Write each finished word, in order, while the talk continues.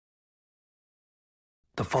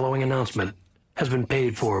The following announcement has been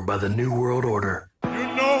paid for by the New World Order. You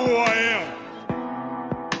know who I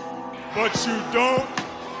am, but you don't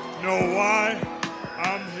know why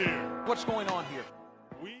I'm here. What's going on here?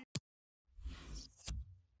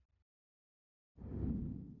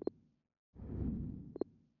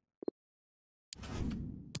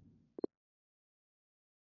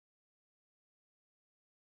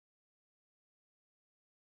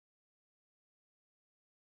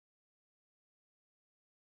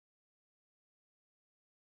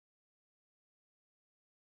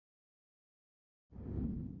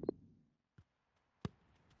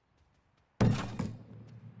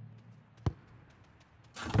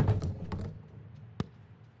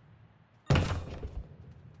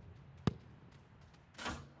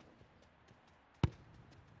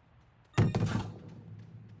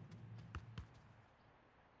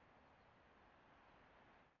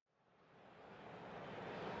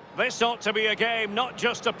 This ought to be a game not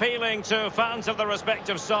just appealing to fans of the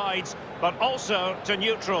respective sides, but also to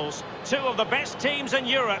neutrals. Two of the best teams in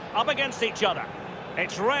Europe up against each other.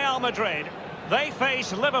 It's Real Madrid. They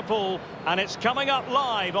face Liverpool, and it's coming up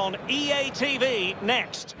live on EA TV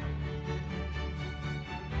next.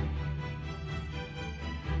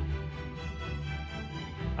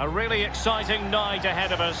 A really exciting night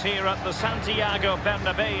ahead of us here at the Santiago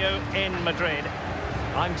Bernabeu in Madrid.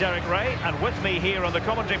 I'm Derek Ray, and with me here on the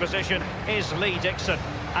commentary position is Lee Dixon.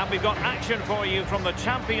 And we've got action for you from the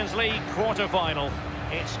Champions League quarter-final.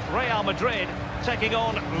 It's Real Madrid taking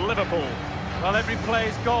on Liverpool. Well, every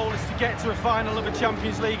player's goal is to get to a final of a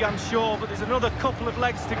Champions League, I'm sure, but there's another couple of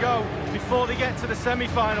legs to go before they get to the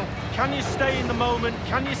semi-final. Can you stay in the moment?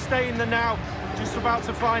 Can you stay in the now? Just about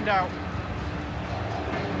to find out.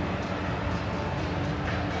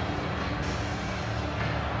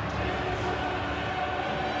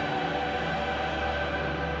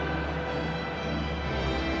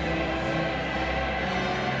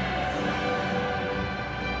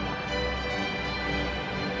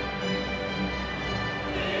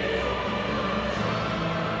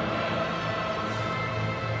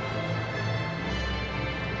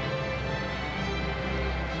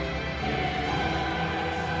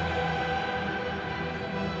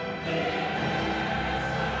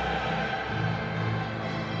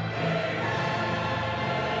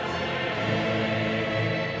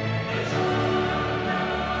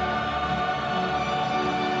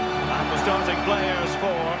 Starting players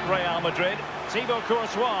for Real Madrid. Thibaut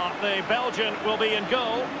Courtois, the Belgian, will be in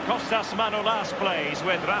goal. Kostas Manolas plays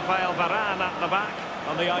with Rafael Varane at the back.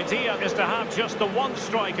 And the idea is to have just the one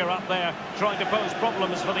striker up there trying to pose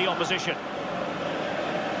problems for the opposition.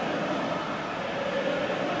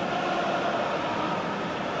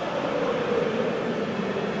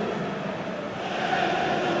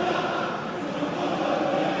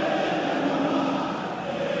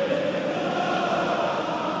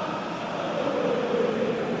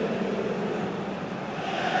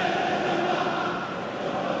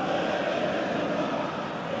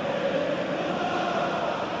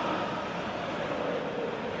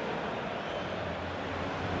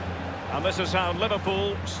 And this is how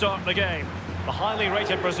Liverpool start the game. The highly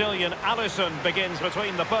rated Brazilian Alisson begins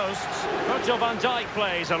between the posts. Virgil van Dijk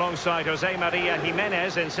plays alongside Jose Maria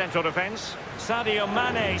Jimenez in central defence. Sadio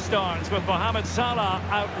Mane starts with Mohamed Salah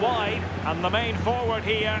out wide. And the main forward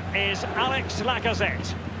here is Alex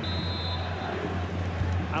Lacazette.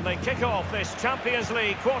 And they kick off this Champions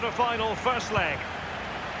League quarter-final first leg.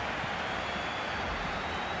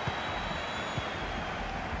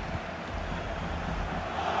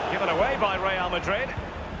 Given away by Real Madrid.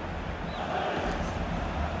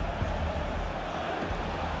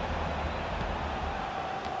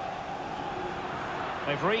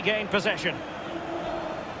 They've regained possession.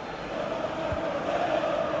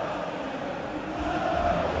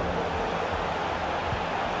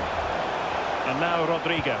 And now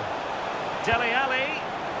Rodrigo. Dele Alli.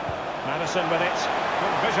 Madison with it.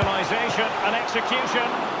 Good visualisation and execution.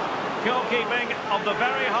 Goalkeeping of the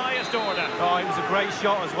very highest order. Oh, it was a great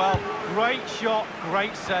shot as well. Great shot,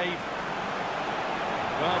 great save.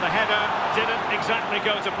 Well, the header didn't exactly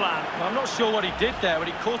go to plan. Well, I'm not sure what he did there when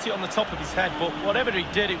he caught it on the top of his head, but whatever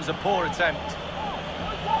he did, it was a poor attempt.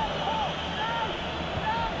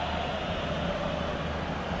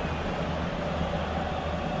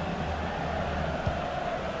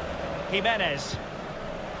 Jimenez.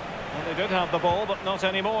 Well, they did have the ball, but not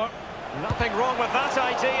anymore. Nothing wrong with that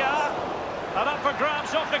idea. And up for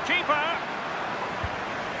grabs off the keeper.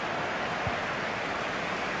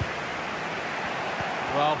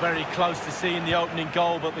 Well, very close to seeing the opening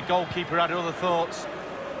goal, but the goalkeeper had other thoughts.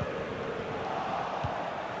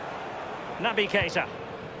 Naby Keita.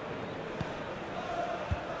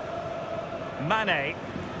 Mane.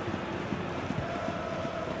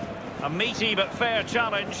 A meaty but fair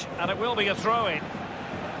challenge, and it will be a throw-in.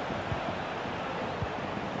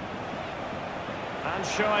 And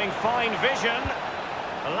showing fine vision.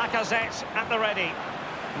 Lacazette at the ready.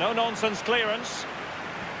 No-nonsense clearance.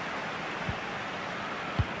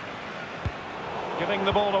 Giving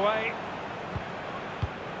the ball away.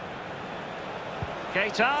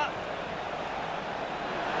 Keita.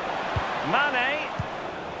 Mane.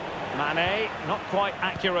 Mane, not quite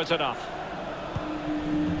accurate enough.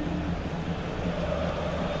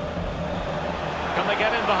 Can they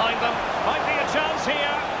get in behind them? Might be a chance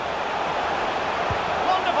here.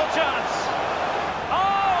 Wonderful chance.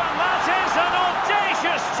 Oh, and that is an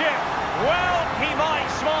audacious chip. Well, he might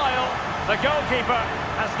smile. The goalkeeper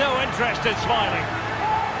has no interest in smiling.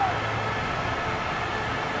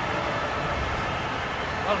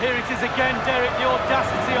 Well, here it is again, Derek, the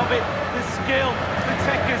audacity of it, the skill, the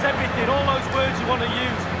techers, everything, all those words you want to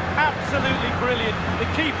use. Absolutely brilliant. The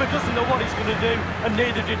keeper doesn't know what he's going to do, and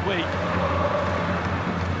neither did we.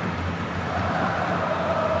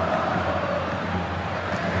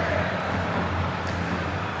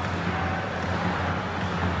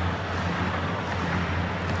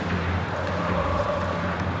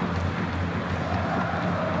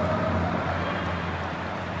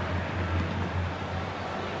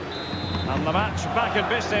 And the match back in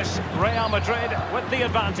business. Real Madrid with the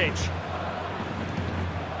advantage.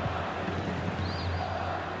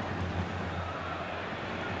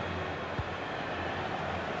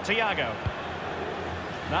 Thiago.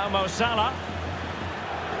 Now Mo Salah.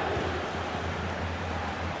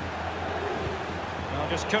 Well,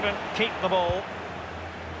 just couldn't keep the ball.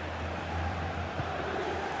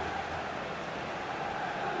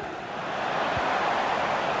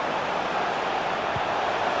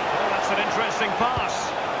 An interesting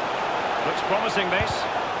pass. Looks promising, this.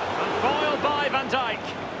 And foiled by Van Dijk.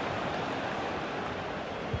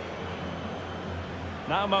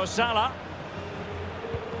 Now Mo Salah.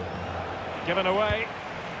 Given away.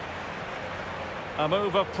 A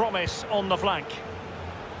move of promise on the flank.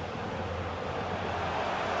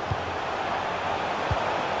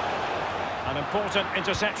 An important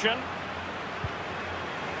interception.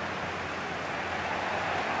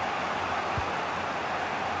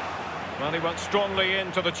 Well, he went strongly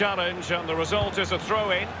into the challenge, and the result is a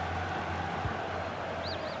throw-in.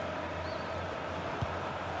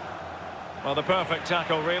 Well, the perfect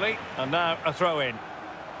tackle, really, and now a throw-in.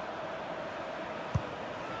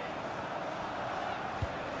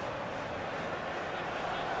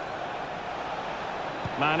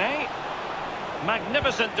 Mane.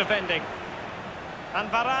 Magnificent defending. And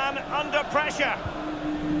Varane under pressure.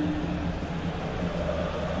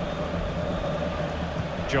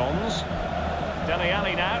 Johns. Dele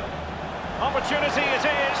Alli now. Opportunity it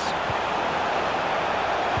is.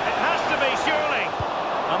 It has to be, surely.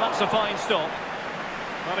 And that's a fine stop.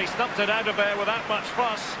 Well, he stumped it out of there without much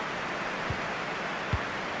fuss.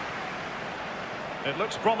 It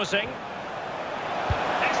looks promising.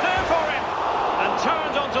 It's there for him. And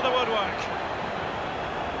turned onto the woodwork.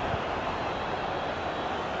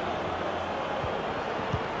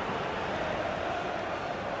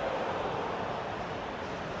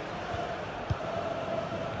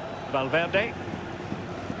 Valverde.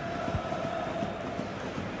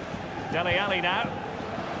 Dele Alli now.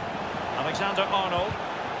 Alexander-Arnold.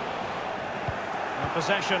 And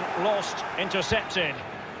possession lost, intercepted.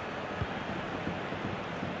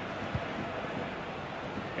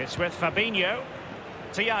 It's with Fabinho.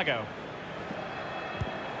 Thiago.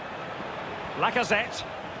 Lacazette.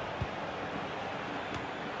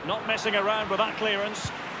 Not messing around with that clearance.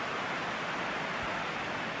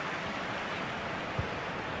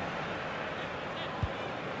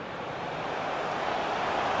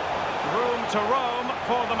 To roam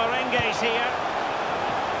for the merengues here.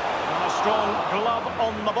 And a strong glove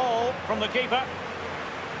on the ball from the keeper.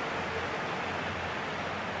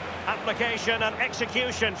 Application and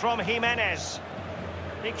execution from Jimenez.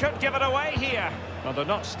 He could give it away here. Well, they're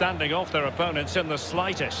not standing off their opponents in the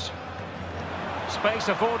slightest. Space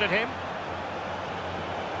afforded him.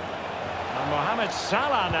 And Mohamed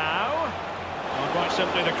Salah now. Well, quite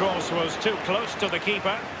simply, the cross was too close to the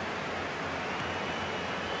keeper.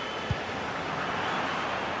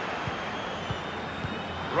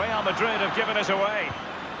 Real Madrid have given it away.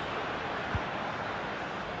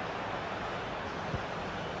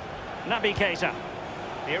 Naby Keita.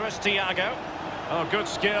 Here is Thiago. Oh, good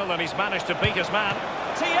skill, and he's managed to beat his man.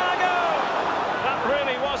 Thiago! That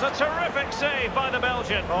really was a terrific save by the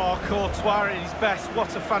Belgian. Oh, Courtois at his best.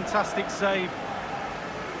 What a fantastic save.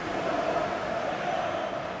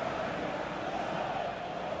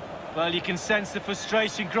 Well, you can sense the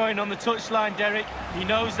frustration growing on the touchline, Derek. He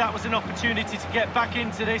knows that was an opportunity to get back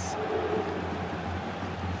into this.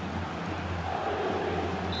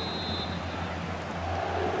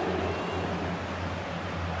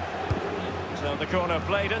 So the corner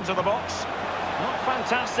played into the box. Not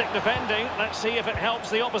fantastic defending. Let's see if it helps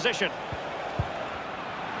the opposition.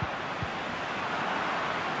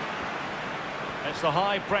 It's the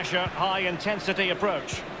high-pressure, high-intensity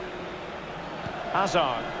approach.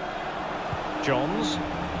 Hazard. Johns.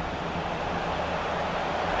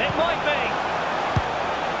 It might be.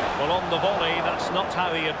 Well, on the volley, that's not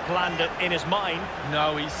how he had planned it in his mind.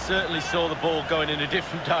 No, he certainly saw the ball going in a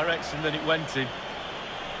different direction than it went in.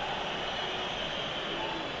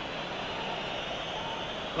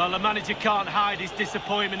 Well, the manager can't hide his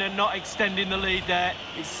disappointment in not extending the lead there.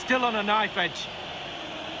 It's still on a knife edge.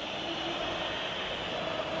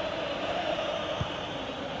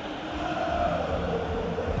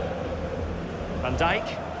 Van Dijk,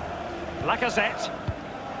 Lacazette,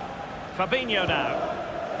 Fabinho now.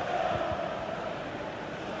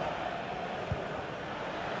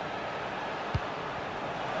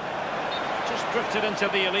 Just drifted into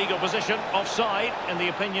the illegal position, offside in the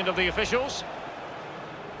opinion of the officials.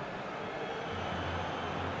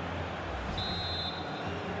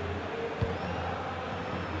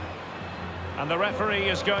 And the referee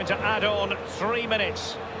is going to add on 3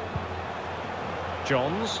 minutes.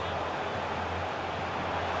 Johns.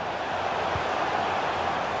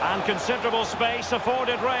 And considerable space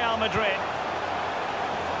afforded Real Madrid.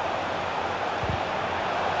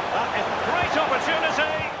 That is a great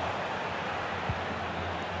opportunity.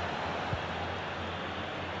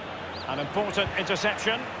 An important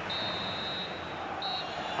interception.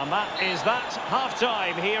 And that is that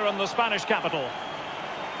half-time here in the Spanish capital.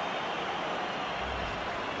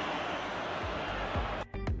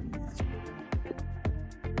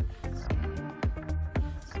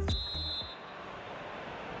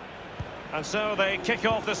 And so they kick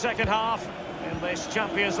off the second half in this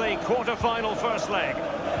Champions League quarter-final first leg.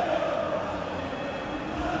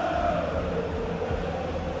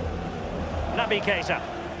 Naby Keita.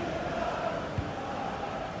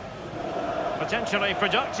 Potentially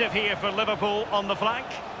productive here for Liverpool on the flank.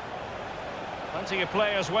 Plenty of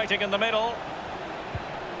players waiting in the middle.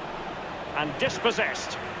 And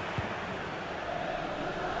dispossessed.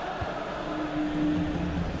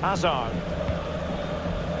 Hazard.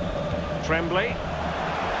 Tremblay,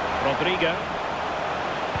 Rodrigo.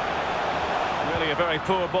 Really a very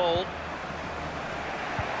poor ball.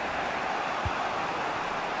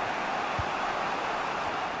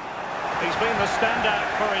 He's been the standout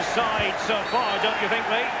for his side so far, don't you think,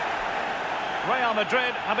 Lee? Real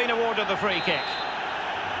Madrid have been awarded the free kick.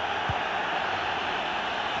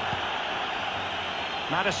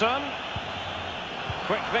 Maddison.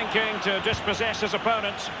 Quick thinking to dispossess his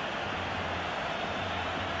opponent.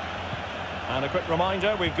 And a quick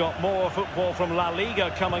reminder, we've got more football from La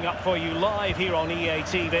Liga coming up for you live here on EA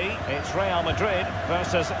TV. It's Real Madrid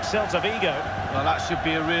versus Celta Vigo. Well, that should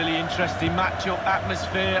be a really interesting match-up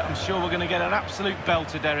atmosphere. I'm sure we're going to get an absolute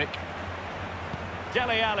belter, Derek.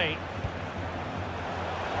 Dele Alli.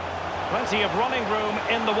 Plenty of running room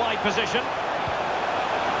in the wide position.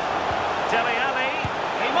 Dele Alli,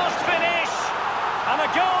 he must finish! And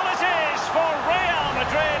a goal it is for Real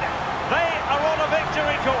Madrid. They are on a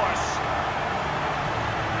victory course.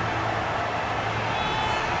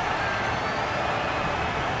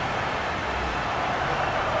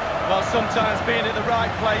 Well, sometimes being at the right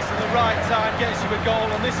place at the right time gets you a goal.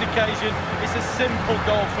 On this occasion, it's a simple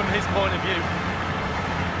goal from his point of view.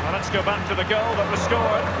 Well, let's go back to the goal that was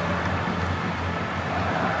scored.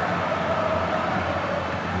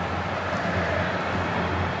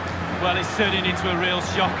 Well, it's turning into a real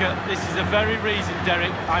shocker. This is the very reason,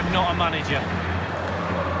 Derek, I'm not a manager.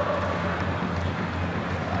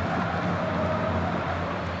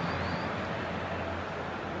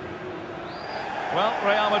 Well,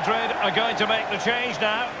 Real Madrid are going to make the change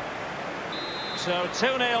now. So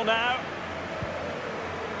 2-0 now.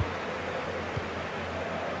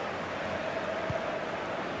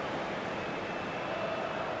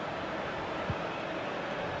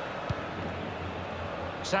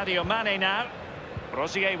 Sadio Mane now.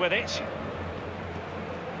 Rosier with it.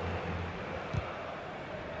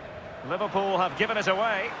 Liverpool have given it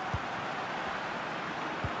away.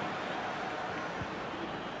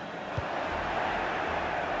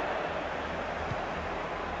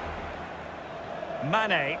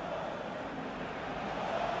 Mane.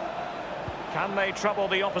 Can they trouble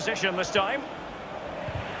the opposition this time?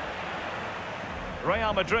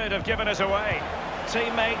 Real Madrid have given it away.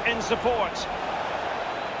 Teammate in support.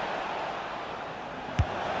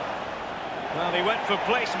 Well, he went for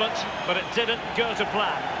placement, but it didn't go to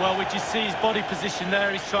plan. Well, we just see his body position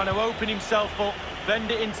there. He's trying to open himself up,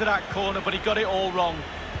 bend it into that corner, but he got it all wrong.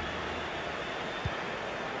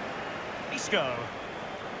 Isco.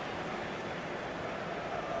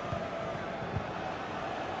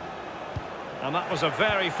 And that was a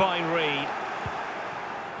very fine read.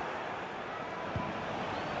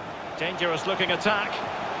 Dangerous looking attack.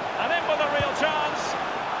 And in with a real chance.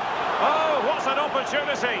 Oh, what an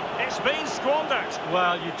opportunity. It's been squandered.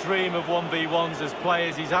 Well, you dream of 1v1s as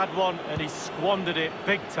players. He's had one and he's squandered it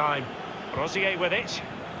big time. Rosier with it.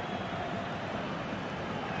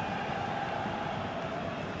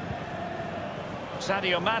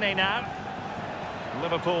 Sadio Mane now.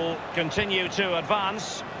 Liverpool continue to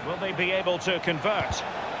advance. Will they be able to convert?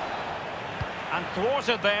 And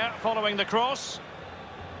thwarted there following the cross.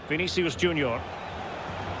 Vinicius Junior.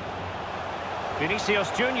 Vinicius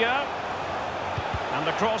Junior. And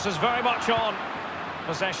the cross is very much on.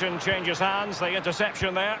 Possession changes hands, the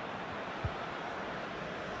interception there.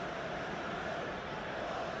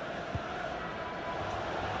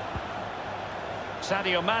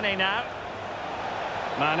 Sadio Mane now.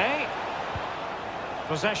 Mane.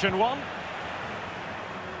 Possession one.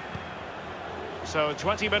 So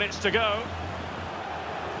 20 minutes to go.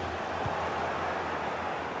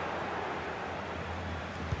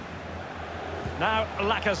 Now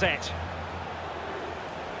Lacazette.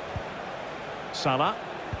 Salah.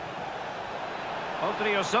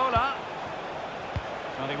 Odriozola.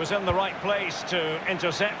 And he was in the right place to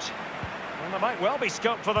intercept. And there might well be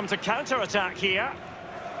scope for them to counter-attack here.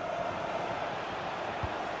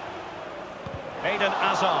 Eden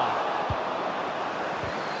Hazard.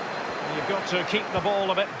 You've got to keep the ball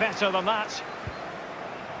a bit better than that.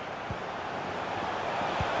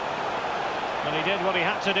 And he did what he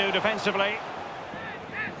had to do defensively.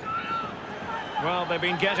 Well, they've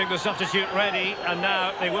been getting the substitute ready, and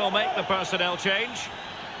now they will make the personnel change.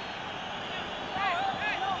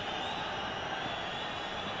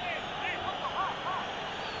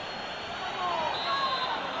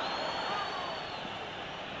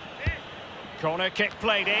 Corner kick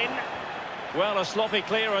played in. Well, a sloppy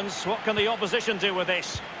clearance. What can the opposition do with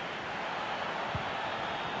this?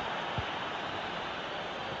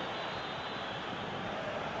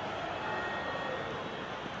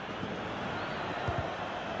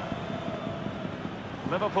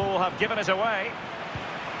 Liverpool have given it away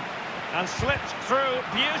and slipped through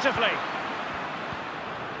beautifully.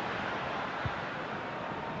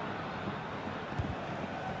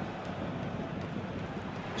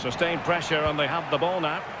 Sustained pressure and they have the ball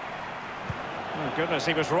now. Oh goodness,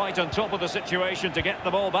 he was right on top of the situation to get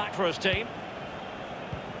the ball back for his team.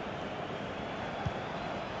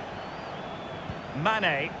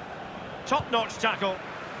 Mane, top-notch tackle.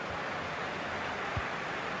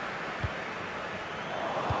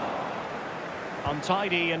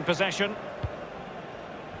 Untidy in possession.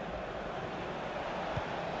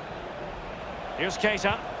 Here's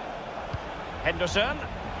Keita. Henderson.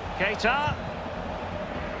 Keita.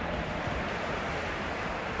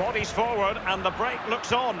 Bodies forward and the break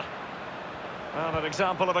looks on. Well, an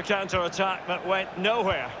example of a counter-attack that went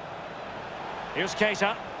nowhere. Here's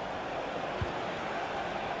Keita.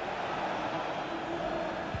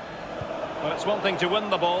 Well, it's one thing to win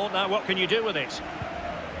the ball. Now what can you do with it?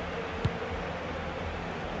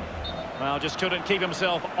 Well, just couldn't keep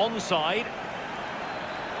himself onside.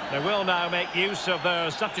 They will now make use of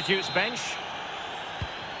their substitutes bench.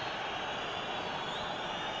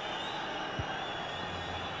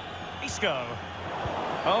 Isco.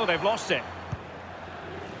 Oh, they've lost it.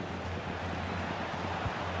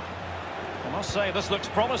 I must say, this looks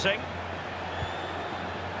promising.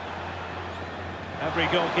 Every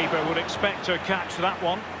goalkeeper would expect to catch that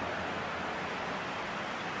one.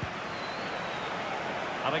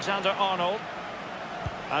 Alexander-Arnold.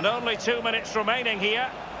 And only 2 minutes remaining here.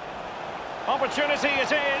 Opportunity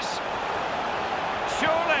it is.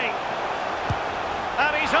 Surely.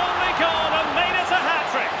 And he's only gone and made it a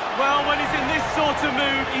hat-trick. Well, when he's in this sort of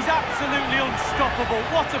mood, he's absolutely unstoppable.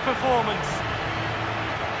 What a performance.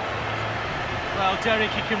 Well,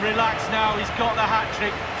 Derek, he can relax now. He's got the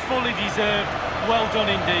hat-trick. Fully deserved. Well done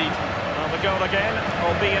indeed. Well, the goal again,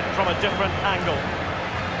 albeit from a different angle.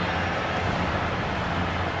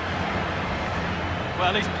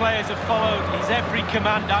 Well, his players have followed his every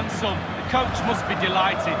command and some. The coach must be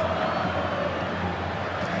delighted.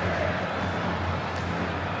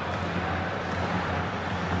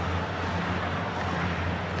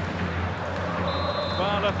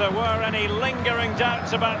 Well, if there were any lingering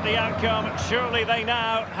doubts about the outcome, surely they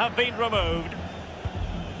now have been removed.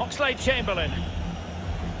 Oxlade-Chamberlain.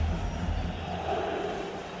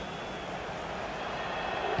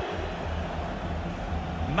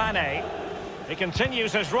 Mane. He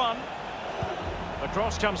continues his run. The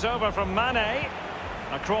cross comes over from Mane.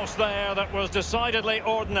 A cross there that was decidedly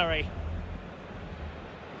ordinary.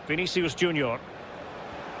 Vinicius Junior.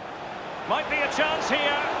 Might be a chance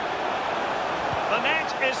here. The net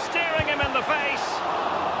is staring him in the face.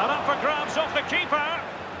 And up for grabs off the keeper.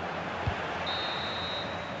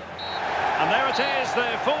 And there it is,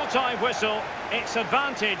 the full-time whistle. It's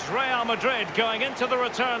advantage Real Madrid going into the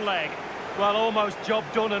return leg. Well, almost job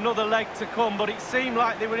done, another leg to come, but it seemed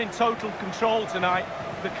like they were in total control tonight.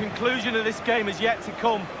 The conclusion of this game is yet to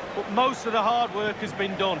come, but most of the hard work has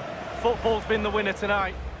been done. Football's been the winner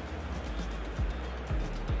tonight.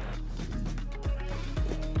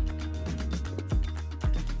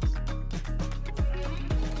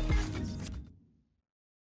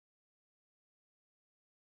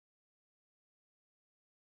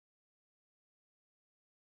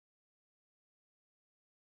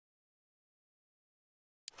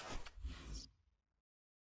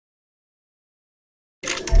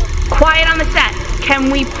 Quiet on the set. Can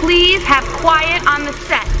we please have quiet on the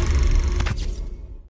set?